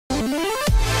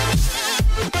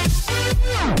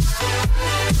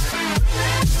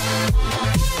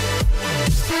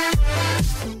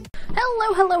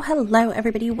Hello, hello, hello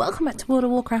everybody, welcome back to World of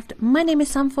Warcraft. My name is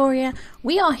Samphorea.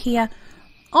 We are here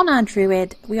on our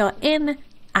druid. We are in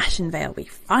Ashenvale. We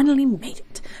finally made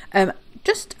it.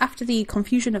 Just after the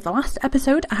confusion of the last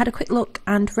episode, I had a quick look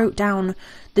and wrote down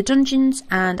the dungeons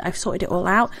and I've sorted it all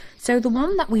out. So the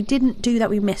one that we didn't do that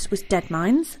we missed was Dead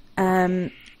Mines.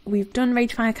 We've done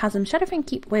Ragefire Chasm, Shadowfang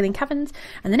Keep, Wailing Caverns,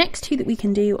 and the next two that we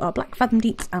can do are Black Fathom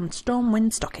Deeps and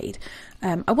Stormwind Stockade.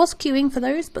 I was queuing for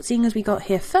those, but seeing as we got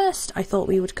here first, I thought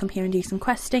we would come here and do some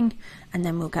questing, and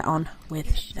then we'll get on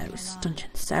with those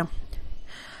dungeons. So,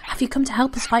 have you come to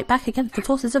help us fight back against the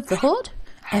forces of the Horde?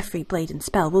 Every blade and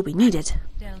spell will be needed.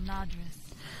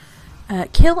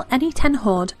 Kill any 10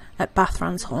 Horde at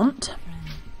Bathran's Haunt.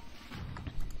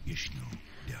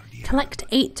 Collect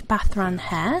 8 Bathran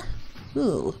hair.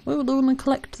 Ooh, where would the woman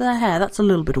collect their hair? That's a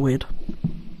little bit weird.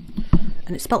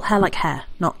 And it's spelt hair like hair,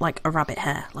 not like a rabbit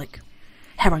hair, like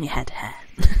hair on your head hair.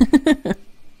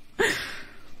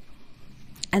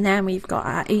 And then we've got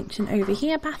our ancient over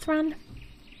here, Bathran.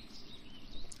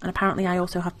 And apparently I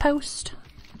also have post.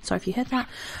 Sorry if you heard that.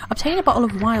 Obtain a bottle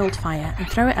of wildfire and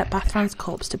throw it at Bathran's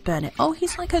corpse to burn it. Oh,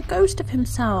 he's like a ghost of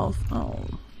himself. Oh.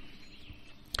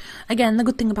 Again, the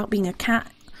good thing about being a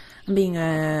cat and being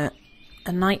a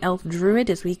night elf druid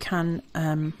is we can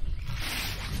go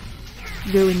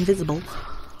invisible,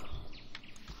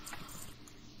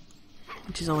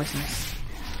 which is always nice.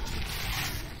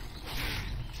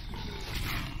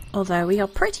 Although we are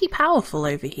pretty powerful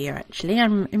over here actually.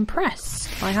 I'm impressed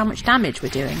by how much damage we're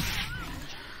doing.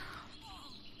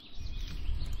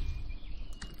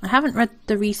 I haven't read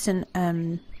the recent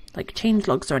like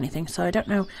changelogs or anything, so I don't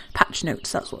know. Patch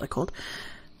notes, that's what they're called.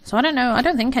 So I don't know, I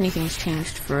don't think anything's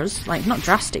changed for us, like not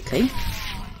drastically.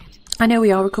 I know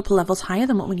we are a couple levels higher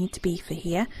than what we need to be for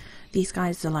here. These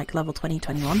guys are like level 20,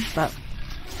 21, but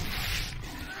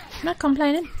I'm not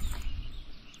complaining.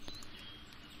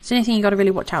 It's the only thing you gotta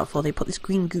really watch out for. They put this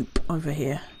green goop over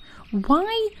here.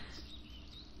 Why?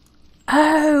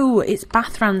 Oh, it's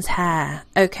Bathran's hair.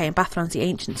 Okay, Bathran's the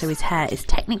ancient, so his hair is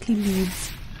technically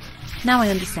leaves. Now I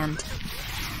understand.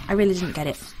 I really didn't get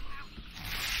it.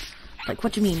 Like,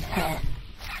 what do you mean, hair?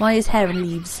 Why is hair and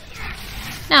leaves?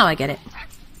 Now I get it.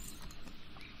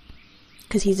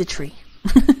 Because he's a tree.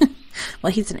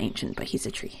 Well, he's an ancient, but he's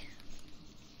a tree.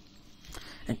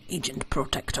 An agent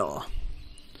protector.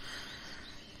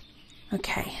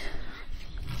 Okay.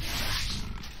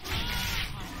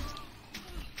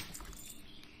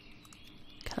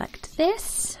 Collect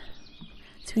this.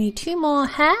 So we need 2 more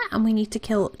hair, and we need to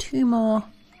kill 2 more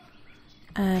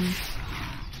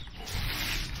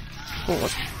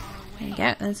Horde. There you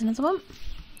go, there's another one.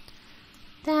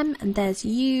 Them, and there's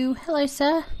you. Hello,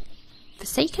 sir.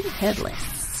 Forsaken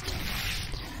Herbalist.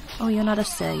 Oh, you're not a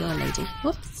sir, you're a lady.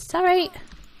 Whoops, sorry.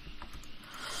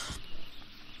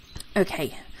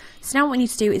 Okay, so now what we need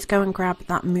to do is go and grab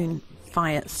that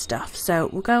moonfire stuff. So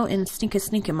we'll go in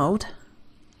sneaker mode.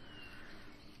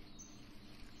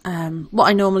 What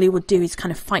I normally would do is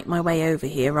kind of fight my way over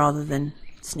here rather than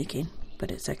sneaking, but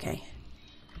it's okay.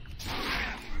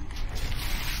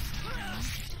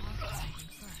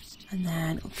 And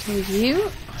then I'll kill you.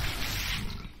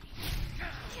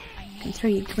 You can throw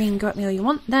your green go at me all you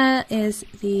want. There is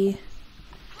the...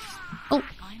 Oh,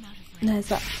 there's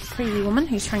that crazy woman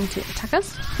who's trying to attack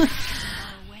us.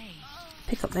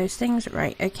 Pick up those things.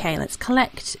 Right, okay, let's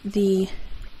collect the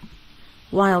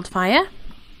wildfire.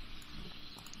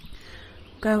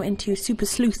 Go into super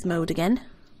sleuth mode again.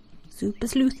 Super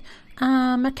sleuth.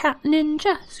 I'm a cat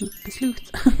ninja. Super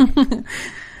sleuth.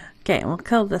 Okay, we'll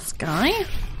kill this guy.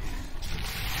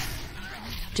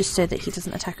 Just so that he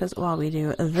doesn't attack us while we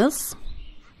do this.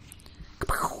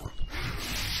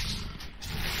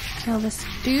 Kill this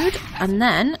dude, and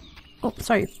then... Oh,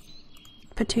 sorry.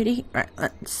 Patootie. Right,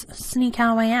 let's sneak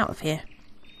our way out of here.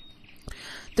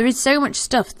 There is so much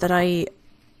stuff that I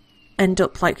end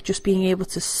up like just being able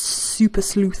to super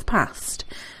sleuth past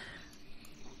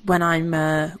when I'm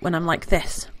like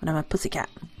this, when I'm a pussycat.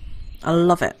 I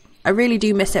love it. I really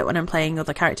do miss it when I'm playing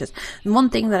other characters. And one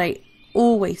thing that I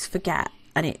always forget,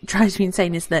 and it drives me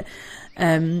insane, is that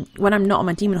when I'm not on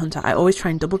my demon hunter, I always try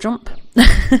and double jump.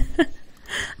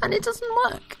 And it doesn't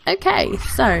work. Okay,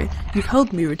 so you've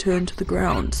helped me return to the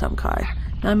ground, Samkaaii.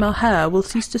 Now my hair will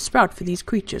cease to sprout for these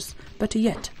creatures. Better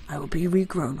yet, I will be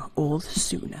regrown all the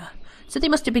sooner. So they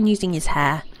must have been using his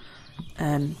hair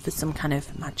for some kind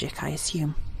of magic, I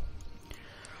assume.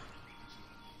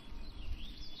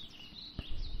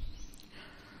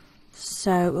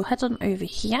 So we'll head on over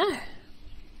here.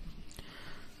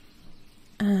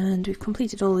 And we've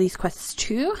completed all these quests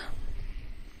too.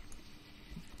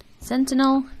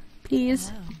 Sentinel,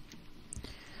 please.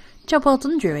 Job well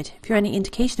done, Druid. If you're any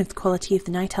indication of the quality of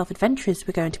the Night Elf adventurers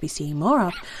we're going to be seeing more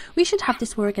of, we should have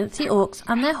this war against the orcs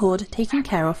and their horde taken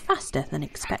care of faster than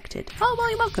expected. Oh, well,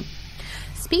 you're welcome.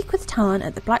 Speak with Talon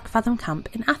at the Black Fathom camp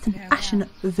in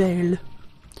Ashenvale.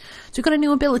 So we've got a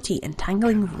new ability,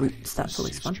 Entangling Roots. That's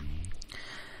always fun.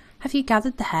 Have you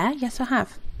gathered the hair? Yes, I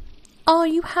have. Oh,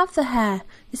 you have the hair.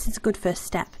 This is a good first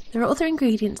step. There are other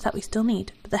ingredients that we still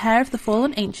need, but the hair of the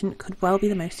fallen ancient could well be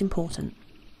the most important.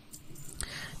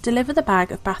 Deliver the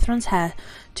bag of Bathron's hair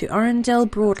to Orendil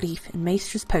Broadleaf in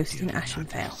Maestra's Post in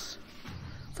Ashenvale.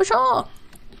 For sure!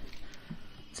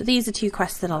 So these are two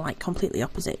quests that are like completely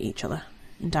opposite each other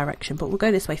in direction, but we'll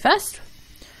go this way first.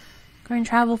 Go in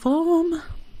travel form.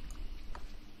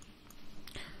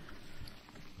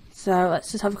 So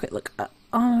let's just have a quick look at...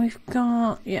 Oh, we've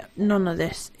got... Yeah, none of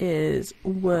this is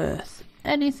worth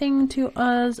anything to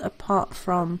us apart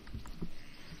from...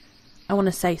 I want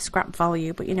to say scrap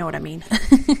value, but you know what I mean.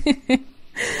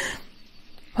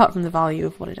 Apart from the value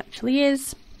of what it actually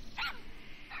is.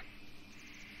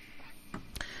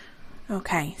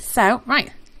 Okay, so,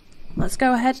 right. Let's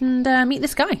go ahead and meet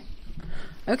this guy.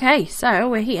 Okay, so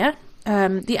we're here.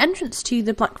 The entrance to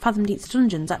the Black Fathom Deep's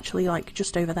dungeon's actually, like,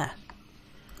 just over there.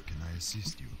 Can I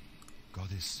assist you?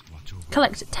 Goddess, watch over.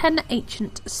 Collect 10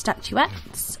 ancient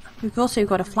statuettes. We've also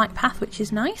got a flight path, which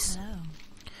is nice.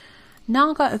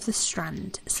 Naga of the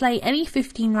Strand. Slay any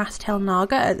 15 Rastail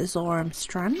Naga at the Zoram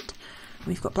Strand.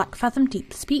 We've got Black Fathom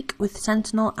Deep. Speak with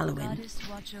Sentinel Alwyn.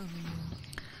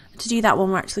 To do that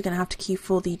one, we're actually going to have to queue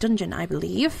for the dungeon, I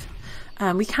believe.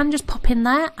 We can just pop in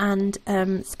there and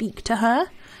speak to her,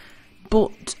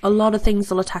 but a lot of things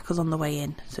will attack us on the way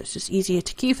in, so it's just easier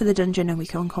to queue for the dungeon and we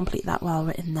can complete that while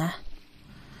we're in there.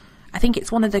 I think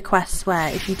it's one of the quests where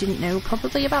if you didn't know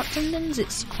probably about dungeons,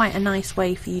 it's quite a nice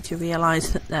way for you to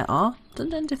realise that there are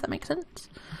dungeons, if that makes sense,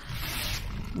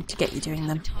 and to get you doing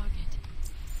them.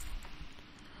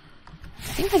 I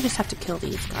think I just have to kill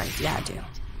these guys. Yeah, I do.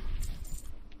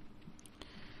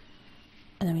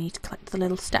 And then we need to collect the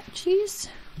little statues.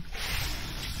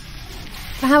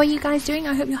 So how are you guys doing?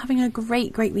 I hope you're having a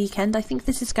great weekend. I think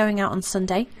this is going out on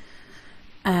Sunday.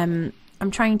 I'm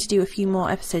trying to do a few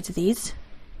more episodes of these.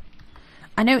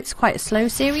 I know it's quite a slow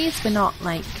series. We're not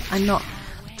like, I'm not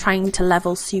trying to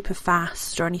level super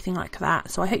fast or anything like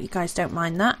that. So I hope you guys don't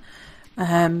mind that.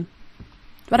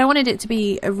 But I wanted it to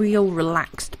be a real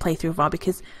relaxed playthrough of VAR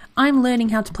because I'm learning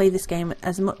how to play this game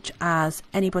as much as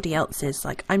anybody else is.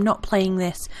 Like, I'm not playing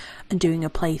this and doing a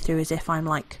playthrough as if I'm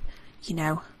like, you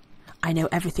know, I know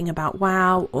everything about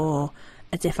WoW, or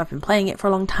as if I've been playing it for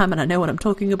a long time and I know what I'm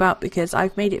talking about, because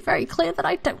I've made it very clear that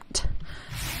I don't.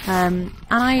 And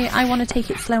I want to take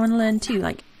it slow and learn too.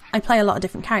 Like, I play a lot of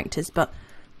different characters, but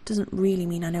it doesn't really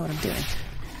mean I know what I'm doing.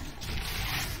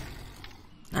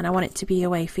 And I want it to be a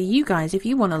way for you guys, if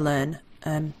you want to learn,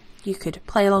 you could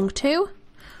play along too,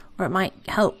 or it might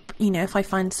help, you know, if I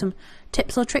find some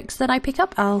tips or tricks that I pick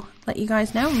up, I'll let you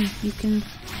guys know, and you can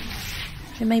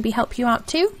maybe help you out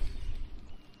too.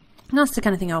 And that's the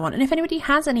kind of thing I want. And if anybody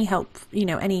has any help, you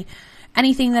know,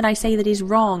 anything that I say that is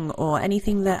wrong, or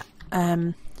anything that,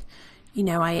 you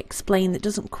know, I explain that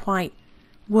doesn't quite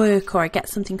work, or I get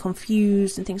something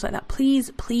confused and things like that,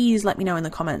 please let me know in the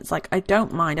comments. Like, I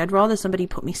don't mind. I'd rather somebody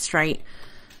put me straight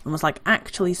and was like,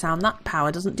 actually Sam, that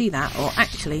power doesn't do that, or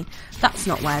actually that's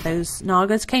not where those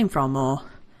Nagas came from, or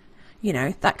you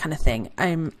know, that kind of thing.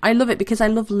 I love it because I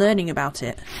love learning about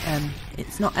it.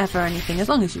 It's not ever anything, as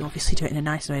long as you obviously do it in a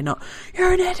nice way, not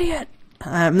you're an idiot,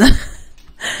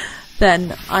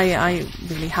 then I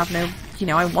really have no, you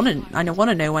know, I want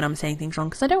to know when I'm saying things wrong,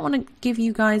 because I don't want to give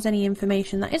you guys any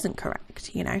information that isn't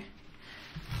correct, you know,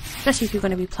 especially if you're going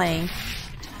to be playing.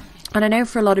 And I know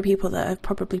for a lot of people that have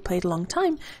probably played a long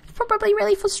time, it's probably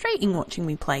really frustrating watching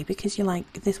me play, because you're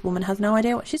like, this woman has no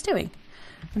idea what she's doing.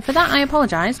 And for that I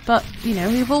apologise, but you know,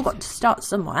 we've all got to start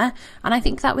somewhere, and I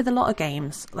think that with a lot of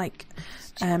games, like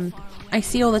I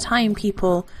see all the time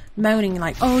people moaning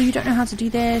like, oh, you don't know how to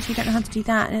do this, you don't know how to do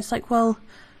that, and it's like, well,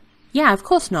 yeah, of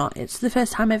course not. It's the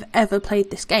first time I've ever played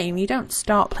this game. You don't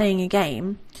start playing a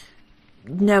game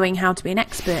knowing how to be an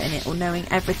expert in it, or knowing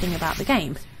everything about the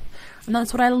game. And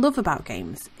that's what I love about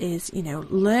games, is, you know,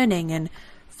 learning and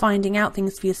finding out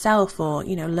things for yourself, or,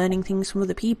 you know, learning things from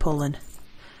other people, and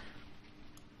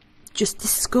just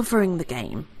discovering the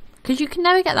game. Because you can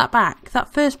never get that back.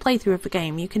 That first playthrough of the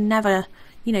game, you can never,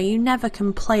 you know, you never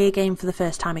can play a game for the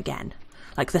first time again.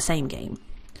 Like the same game.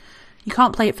 You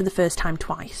can't play it for the first time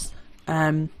twice.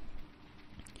 So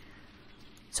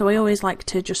I always like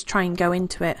to just try and go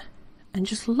into it and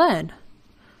just learn.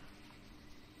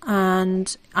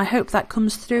 And I hope that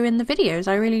comes through in the videos,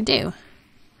 I really do.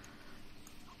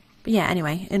 But yeah,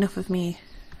 anyway, enough of me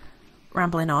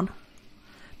rambling on.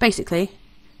 Basically,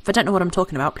 if I don't know what I'm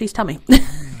talking about, please tell me.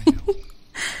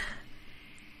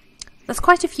 There's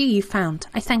quite a few you've found.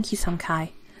 I thank you,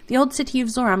 Samkaaii. The old city of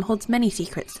Zoram holds many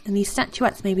secrets, and these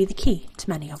statuettes may be the key to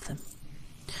many of them.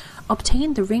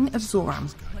 Obtain the Ring of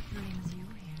Zoram.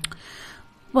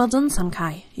 Well done,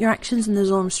 Samkaaii. Your actions in the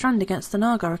Zoram Strand against the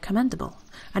Naga are commendable.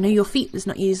 I know your feat was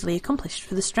not easily accomplished,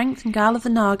 for the strength and guile of the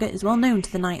Naga is well known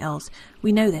to the Night Elves.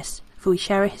 We know this, for we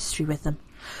share a history with them.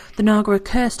 The Naga are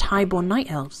cursed high-born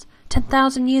Night Elves.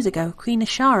 10,000 years ago, Queen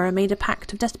Ashara made a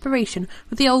pact of desperation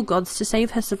with the old gods to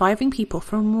save her surviving people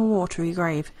from a watery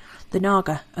grave. The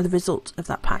Naga are the result of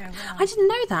that pact. I didn't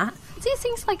know that. See,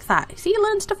 things like that. See, you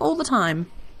learn stuff all the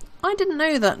time. I didn't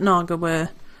know that Naga were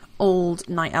old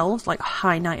Night Elves, like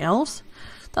high Night Elves.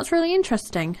 That's really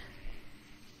interesting.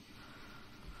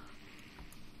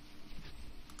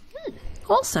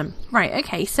 Awesome. Right,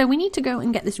 okay, so we need to go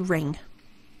and get this ring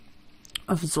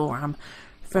of Zoram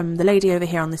from the lady over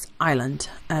here on this island.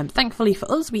 Thankfully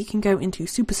for us, we can go into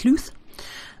Super Sleuth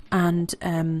and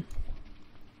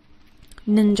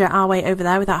ninja our way over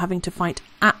there without having to fight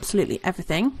absolutely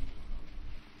everything.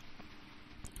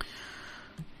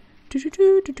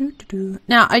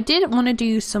 Now, I did want to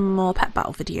do some more pet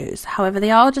battle videos. However,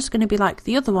 they are just going to be like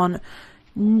the other one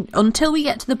until we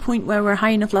get to the point where we're high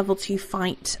enough level to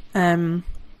fight the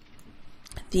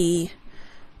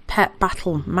pet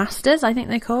battle masters, I think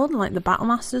they're called, like the battle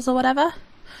masters or whatever,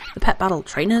 the pet battle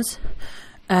trainers,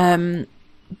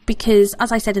 because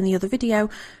as I said in the other video,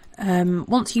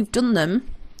 once you've done them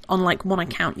on like one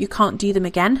account, you can't do them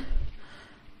again.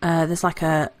 There's like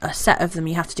a set of them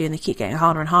you have to do, and they keep getting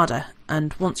harder and harder,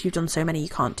 and once you've done so many, you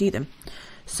can't do them.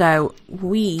 So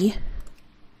we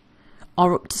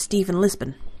are up to Stephen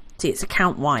Lisbon. See, it's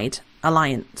account wide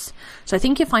alliance, so I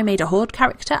think if I made a horde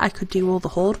character, I could do all the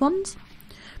horde ones,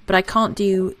 but I can't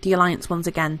do the alliance ones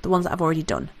again, the ones that I've already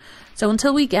done. So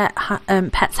until we get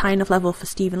pets high enough level for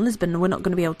Stephen Lisbon, we're not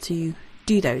going to be able to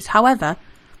do those. However,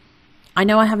 I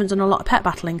know I haven't done a lot of pet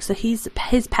battling, so his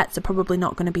pets are probably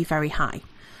not going to be very high.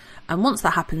 And once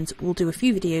that happens, we'll do a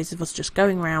few videos of us just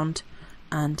going around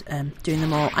and doing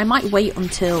them all. I might wait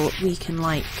until we can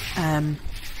like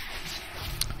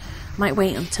might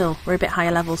wait until we're a bit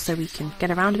higher level so we can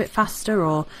get around a bit faster,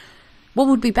 or what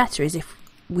would be better is if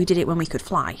we did it when we could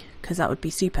fly, because that would be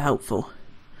super helpful.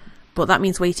 But that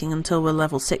means waiting until we're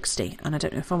level 60, and I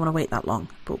don't know if I want to wait that long,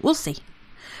 but we'll see.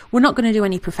 We're not going to do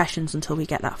any professions until we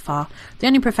get that far. The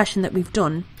only profession that we've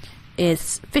done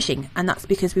is fishing, and that's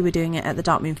because we were doing it at the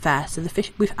Dark Moon Fair. So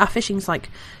our fishing's like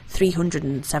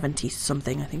 370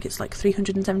 something. I think it's like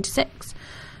 376.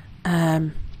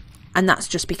 And that's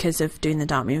just because of doing the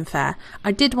Dark Moon Fair.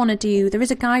 I did want to do, there is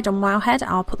a guide on Wowhead.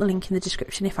 I'll put the link in the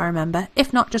description if I remember.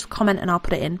 If not, just comment and I'll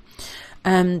put it in.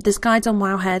 There's guides on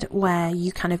Wowhead where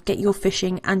you kind of get your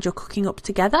fishing and your cooking up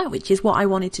together, which is what I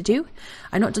wanted to do.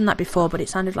 I've not done that before, but it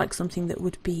sounded like something that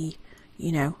would be,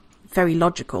 you know, very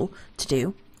logical to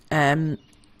do.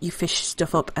 You fish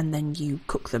stuff up and then you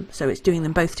cook them, so it's doing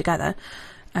them both together.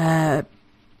 But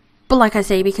like I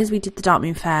say, because we did the Dark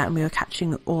Moon Fair and we were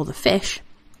catching all the fish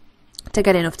to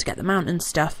get enough to get the mountain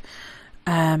stuff,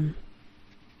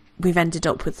 we've ended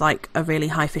up with like a really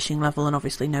high fishing level and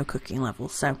obviously no cooking level.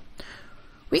 So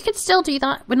we could still do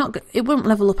that. It won't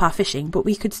level up our fishing, but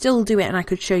we could still do it, and I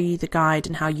could show you the guide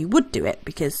and how you would do it,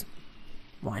 because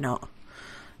why not?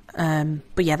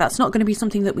 But yeah, that's not going to be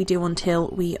something that we do until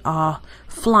we are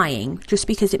flying, just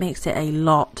because it makes it a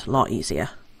lot easier.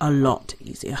 A lot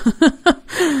easier.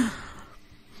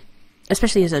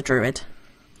 Especially as a druid.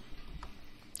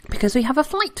 Because we have a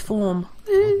flight form.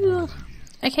 Ooh.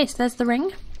 Okay, so there's the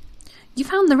ring. You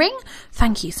found the ring?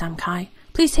 Thank you, Samkaaii.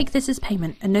 Please take this as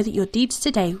payment, and know that your deeds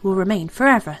today will remain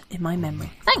forever in my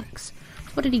memory. Thanks.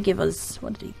 What did he give us?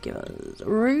 What did he give us?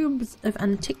 Robes of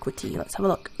antiquity. Let's have a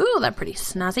look. Ooh, they're pretty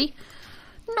snazzy.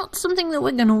 Not something that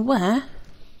we're going to wear.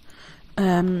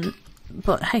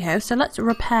 But hey-ho. So let's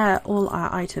repair all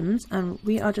our items, and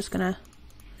we are just going to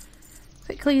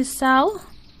quickly sell.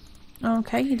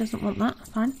 Okay, he doesn't want that.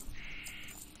 Fine.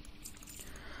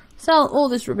 Sell all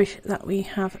this rubbish that we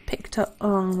have picked up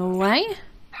along the way.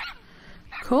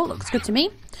 Cool, looks good to me.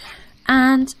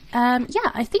 And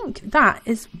yeah, I think that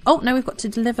is... Oh, no, we've got to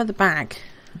deliver the bag.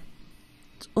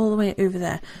 It's all the way over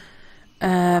there.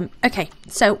 Okay,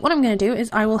 so what I'm going to do is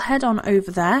I will head on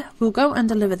over there. We'll go and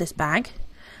deliver this bag.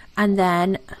 And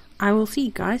then I will see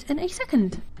you guys in a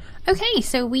second. Okay,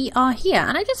 so we are here.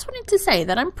 And I just wanted to say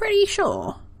that I'm pretty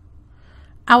sure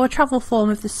our travel form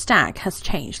of the stag has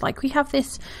changed. Like, we have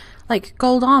this, like,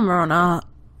 gold armour on our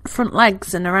front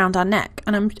legs and around our neck.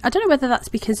 And I don't know whether that's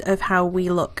because of how we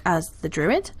look as the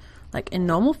druid, like in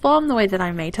normal form, the way that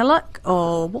I made her look,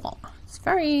 or what? It's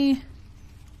very,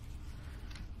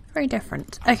 very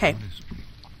different. Okay,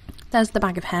 there's the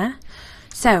bag of hair.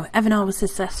 So, Evanar was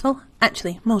successful.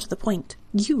 Actually, more to the point,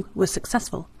 you were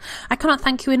successful. I cannot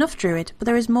thank you enough, Druid, but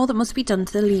there is more that must be done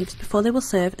to the leaves before they will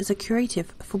serve as a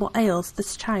curative for what ails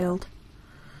this child.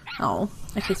 Oh,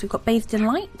 okay, so we've got Bathed in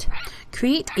Light,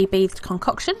 create a bathed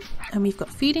concoction, and we've got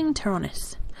Feeding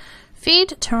Tyronis. Feed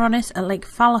Tyronis at Lake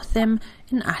Falothim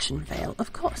in Ashenvale,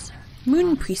 of course.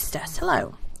 Moon Priestess,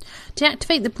 hello.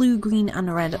 Deactivate the blue, green,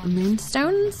 and red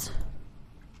moonstones.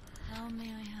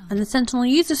 And the Sentinel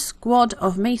use a squad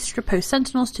of Maestra Post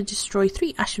Sentinels to destroy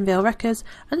 3 Ashenvale Wreckers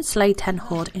and slay 10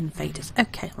 Horde Invaders.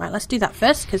 Okay, right, let's do that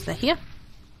first, because they're here.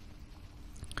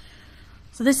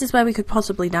 So this is where we could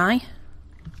possibly die.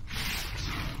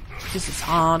 This is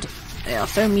hard. They are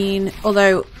so mean.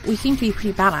 Although, we seem to be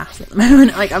pretty badass at the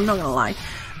moment, like, I'm not going to lie.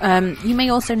 You may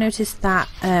also notice that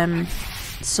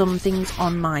some things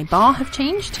on my bar have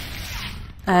changed.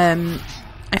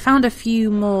 I found a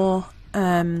few more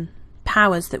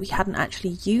powers that we hadn't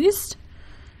actually used,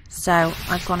 so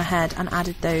I've gone ahead and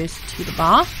added those to the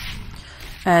bar.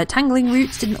 Tangling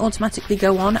Roots didn't automatically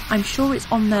go on. I'm sure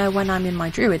it's on there when I'm in my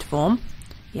druid form.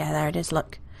 Yeah, there it is,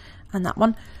 look. And that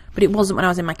one. But it wasn't when I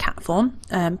was in my cat form.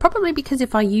 Probably because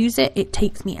if I use it, it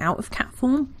takes me out of cat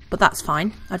form, but that's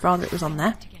fine. I'd rather it was on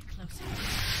there.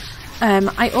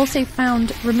 I also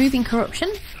found Removing Corruption.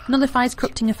 Nullifies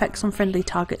corrupting effects on friendly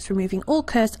targets, removing all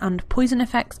curse and poison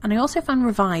effects. And I also found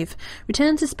Revive.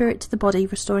 Returns a spirit to the body,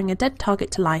 restoring a dead target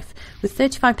to life, with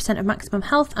 35% of maximum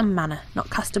health and mana, not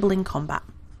castable in combat.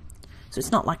 So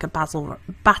it's not like a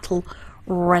battle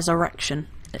resurrection.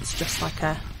 It's just like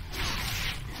a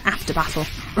after battle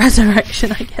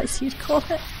resurrection, I guess you'd call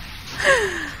it.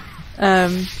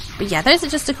 But yeah, those are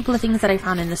just a couple of things that I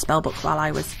found in the spellbook while I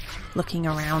was looking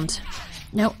around.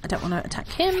 No, I don't want to attack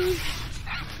him.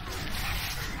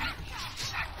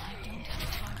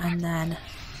 And then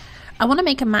I want to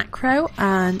make a macro,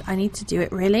 and I need to do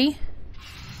it really.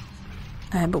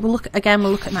 But we'll look at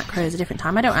macros a different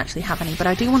time. I don't actually have any, but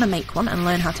I do want to make one and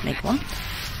learn how to make one.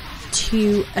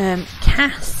 To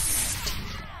cast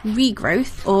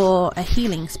Regrowth, or a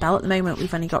healing spell. At the moment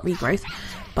we've only got Regrowth.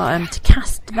 But to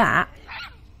cast that,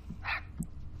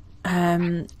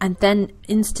 and then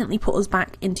instantly put us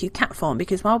back into cat form,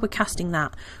 because while we're casting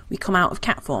that, we come out of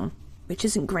cat form, which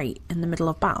isn't great in the middle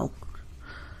of battle.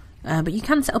 But you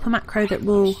can set up a macro that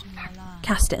will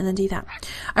cast it and then do that.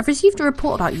 I've received a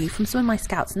report about you from some of my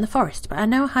scouts in the forest, but I have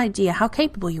no idea how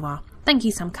capable you are. Thank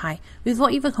you, Samkaaii. With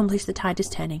what you've accomplished, the tide is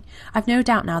turning. I've no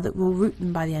doubt now that we'll root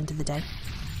them by the end of the day.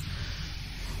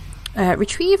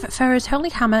 Retrieve Pharaoh's Holy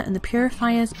Hammer and the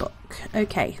Purifier's Book.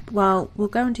 Okay, well, we'll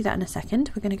go and do that in a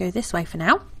second. We're going to go this way for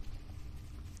now.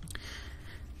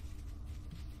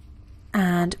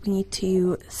 And we need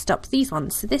to stop these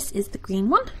ones. So this is the green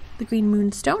one, the green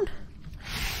moonstone.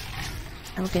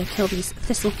 And we're going to kill these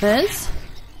thistle furs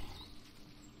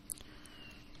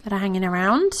that are hanging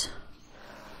around,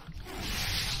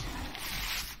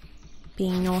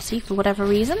 being naughty for whatever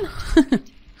reason.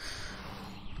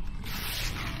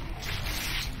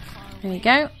 There we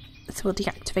go. So we'll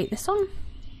deactivate this one.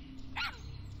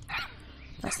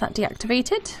 That's that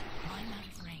deactivated.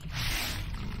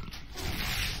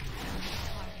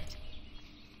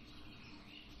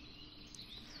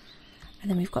 And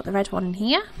then we've got the red one in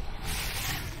here.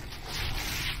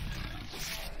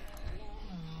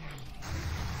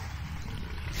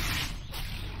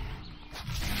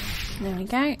 There we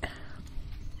go.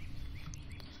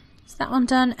 So that one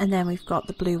done, and then we've got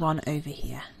the blue one over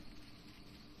here.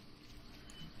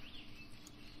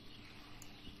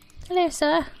 Hello,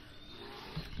 sir.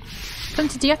 Come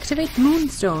to deactivate the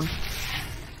moonstone.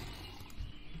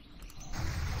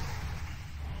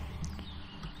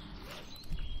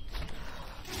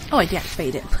 Oh, I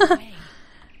deactivated it.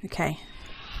 Okay.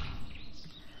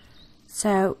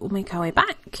 So we'll make our way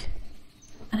back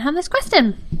and have this quest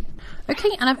in.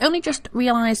 Okay, and I've only just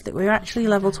realised that we're actually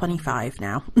level 25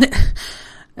 now.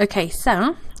 Okay,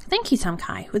 so thank you,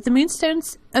 Samkaaii. With the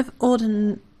moonstones of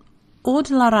Ordelaran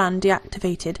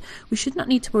deactivated, we should not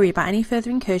need to worry about any further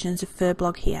incursions of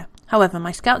Furblog here. However,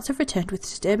 my scouts have returned with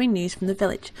disturbing news from the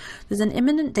village. There's an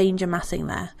imminent danger massing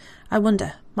there. I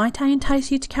wonder, might I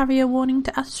entice you to carry a warning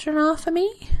to Astronar for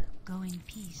me? Go in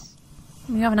peace.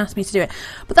 You haven't asked me to do it.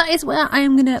 But that is where I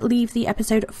am going to leave the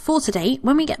episode for today.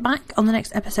 When we get back on the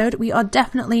next episode, we are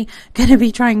definitely going to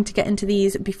be trying to get into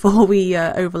these before we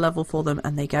overlevel for them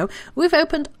and they go. We've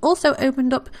also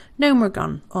opened up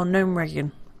Gnomeregan, or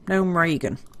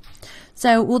Gnomeregan.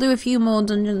 So we'll do a few more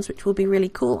dungeons, which will be really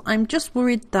cool. I'm just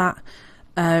worried that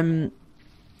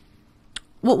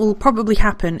what will probably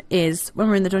happen is when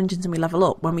we're in the dungeons and we level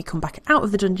up, when we come back out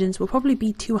of the dungeons, we'll probably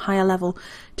be too high a level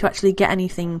to actually get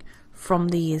anything from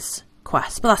these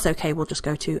quests. But that's okay, we'll just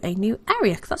go to a new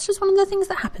area, because that's just one of the things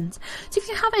that happens. So if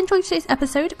you have enjoyed today's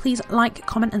episode, please like,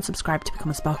 comment and subscribe to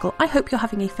become a Sparkle. I hope you're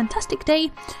having a fantastic day,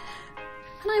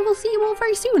 and I will see you all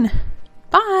very soon.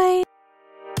 Bye!